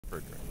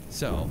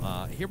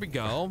So here we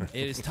go.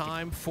 It is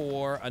time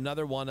for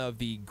another one of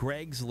the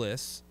Greg's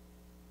lists.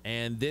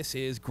 And this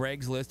is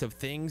Greg's list of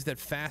things that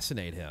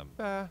fascinate him.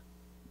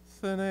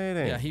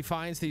 Fascinating. Yeah, he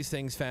finds these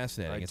things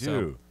fascinating.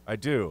 I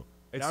do.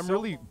 I'm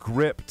really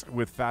gripped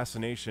with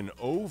fascination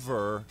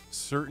over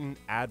certain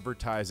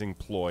advertising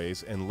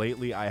ploys, and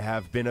lately I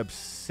have been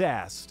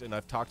obsessed, and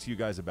I've talked to you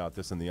guys about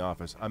this in the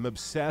office. I'm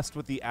obsessed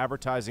with the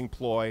advertising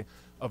ploy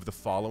of the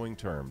following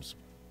terms: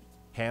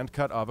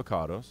 hand-cut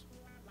avocados,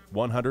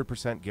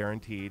 100%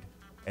 guaranteed,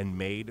 and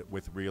made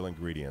with real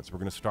ingredients. We're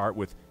going to start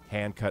with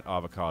hand-cut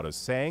avocados.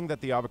 Saying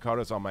that the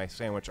avocados on my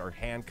sandwich are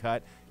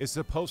hand-cut is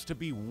supposed to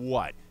be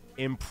what?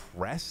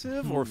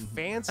 Impressive or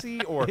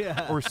fancy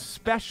or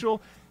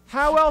special?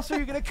 How else are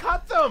you going to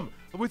cut them?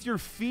 With your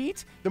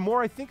feet? The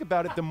more I think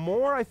about it, the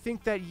more I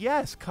think that,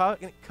 yes,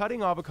 cutting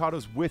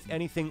avocados with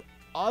anything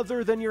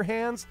other than your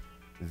hands,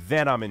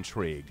 then I'm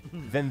intrigued.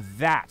 Then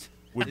that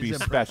would be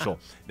special.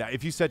 Now,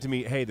 if you said to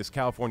me, hey, this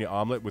California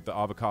omelet with the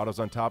avocados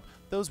on top,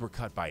 those were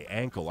cut by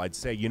ankle, I'd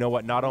say, you know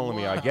what? Not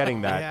only am I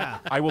getting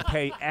that, I will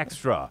pay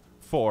extra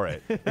for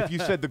it. If you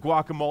said the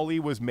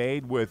guacamole was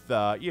made with,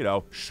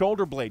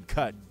 shoulder blade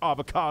cut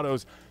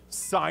avocados,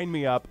 sign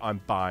me up.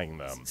 I'm buying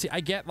them. See, I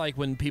get like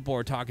when people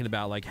are talking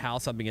about like how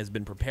something has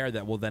been prepared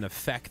that will then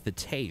affect the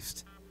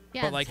taste.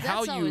 Yeah, but like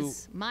that's how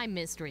always my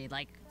mystery.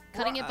 Like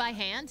cutting it by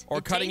hand or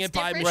cutting it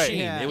by different. machine,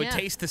 Yeah. it would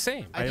taste the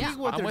same. I think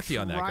what I'm they're with you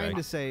on that, trying Greg.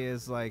 to say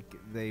is like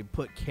they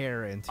put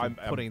care into I'm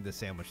putting the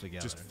sandwich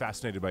together. Just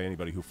fascinated by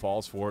anybody who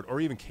falls for it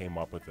or even came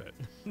up with it.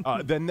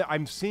 Then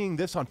I'm seeing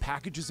this on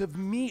packages of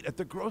meat at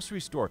the grocery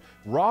store.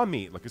 Raw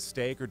meat, like a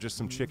steak or just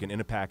some chicken in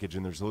a package,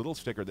 and there's a little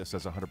sticker that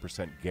says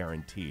 100%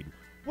 guaranteed.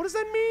 What does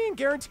that mean?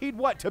 Guaranteed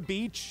what? To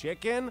be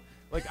chicken?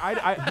 Like,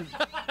 I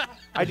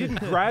didn't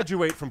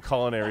graduate from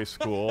culinary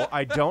school.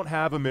 I don't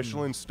have a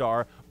Michelin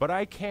star, but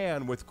I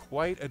can, with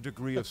quite a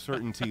degree of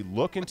certainty,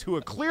 look into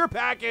a clear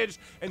package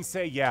and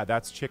say, yeah,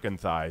 that's chicken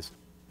thighs.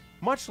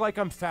 Much like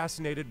I'm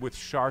fascinated with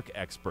shark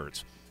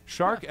experts.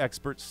 Shark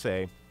experts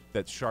say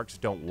that sharks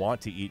don't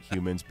want to eat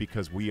humans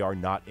because we are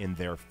not in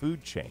their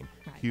food chain.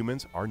 Right.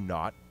 Humans are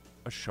not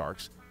a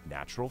shark's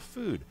natural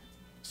food.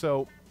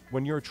 So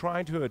when you're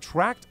trying to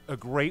attract a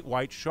great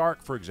white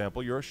shark, for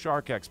example, you're a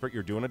shark expert,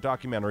 you're doing a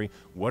documentary,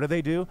 what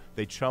do?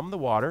 They chum the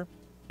water,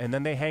 and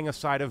then they hang a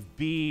side of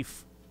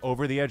beef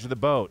over the edge of the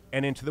boat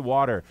and into the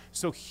water.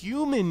 So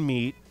human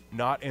meat,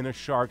 not in a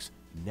shark's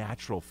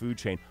natural food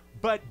chain,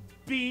 but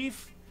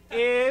beef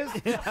is.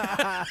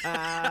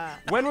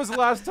 When was the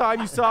last time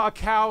you saw a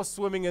cow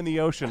swimming in the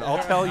ocean?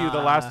 I'll tell you, the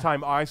last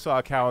time I saw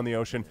a cow in the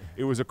ocean,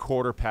 it was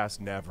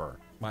 9:15.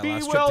 My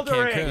last trip to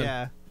Cancun.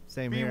 yeah.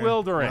 Same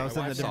Bewildering. here. I was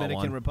in the saw Dominican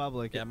one.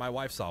 Republic. Yeah, my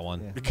wife saw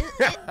one.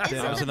 Yeah.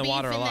 I was in the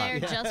water a lot. There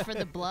just for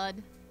the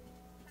blood.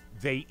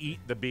 They eat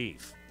the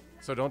beef.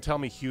 So don't tell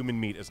me human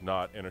meat is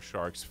not in a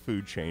shark's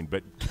food chain,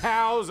 but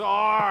cows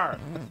are.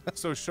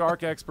 So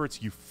shark experts,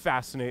 you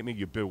fascinate me,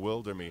 you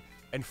bewilder me.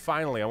 And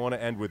finally, I want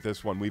to end with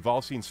this one. We've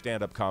all seen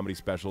stand-up comedy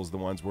specials, the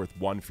ones with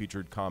one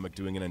featured comic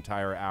doing an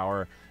entire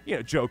hour. You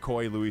know, Joe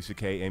Coy, Louis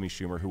C.K., Amy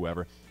Schumer,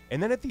 whoever.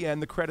 And then at the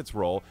end, the credits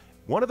roll.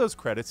 One of those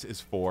credits is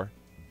for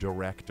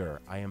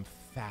director. I am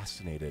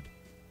fascinated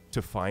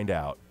to find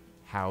out,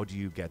 how do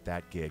you get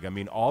that gig? I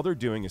mean, all they're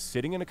doing is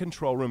sitting in a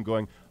control room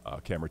going,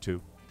 camera 2.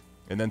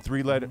 And then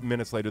 3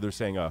 minutes later, they're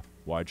saying,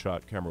 wide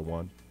shot, camera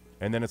 1.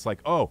 And then it's like,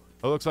 oh,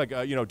 it looks like,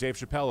 Dave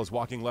Chappelle is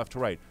walking left to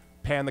right.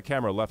 Pan the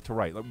camera left to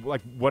right.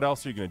 Like, what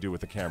else are you going to do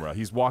with the camera?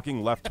 He's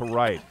walking left to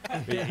right.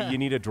 You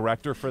need a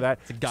director for that.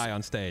 It's a guy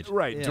on stage.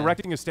 Right. Yeah.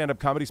 Directing a stand-up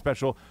comedy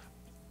special.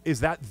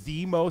 Is that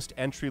the most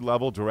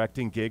entry-level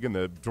directing gig in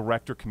the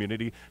director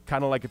community?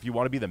 Kind of like if you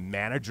want to be the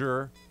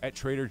manager at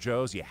Trader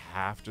Joe's, you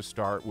have to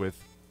start with,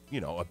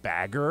 a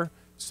bagger.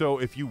 So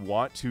if you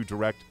want to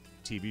direct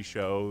TV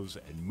shows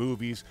and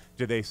movies,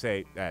 do they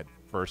say at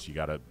first you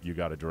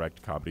gotta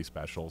direct comedy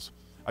specials?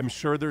 I'm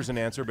sure there's an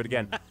answer, but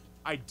again,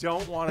 I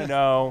don't want to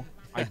know.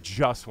 I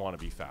just want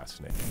to be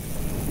fascinated.